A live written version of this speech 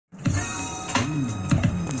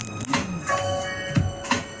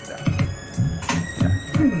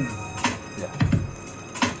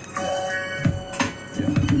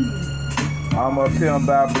I'm a pimp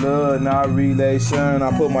by blood, not relation.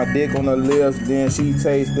 I put my dick on the lips, then she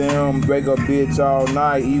taste them. Break a bitch all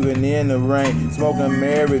night, even in the rain. Smoking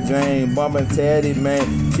Mary Jane, bumping Teddy,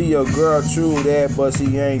 man. She a girl, true that, but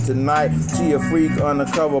she ain't tonight. She a freak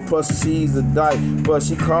undercover, plus she's a dyke. But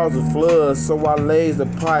she causes floods, so I lays the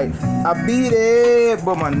pipe. I beat it,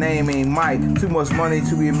 but my name ain't Mike. Too much money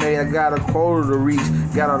to be made, I got a quota to reach.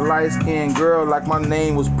 Got a light-skinned girl like my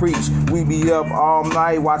name was Preach. We be up all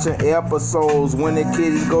night watching episodes. When the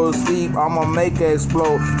kitty go to sleep, I'ma make her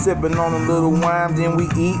explode. Sipping on a little wine, then we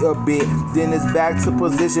eat a bit. Then it's back to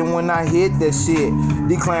position when I hit that shit.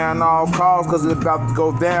 Decline all calls cause it's about to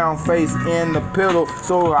go down. Face in the pillow,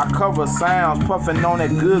 so I cover sounds. Puffing on that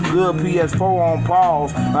good PS4 on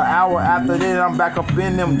pause. An hour after that, I'm back up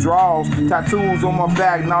in them drawers. Tattoos on my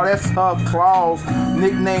back, now that's her claws.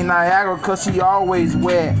 Nickname Niagara cause she always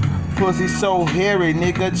wet. Pussy so hairy,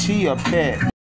 nigga, she a pet.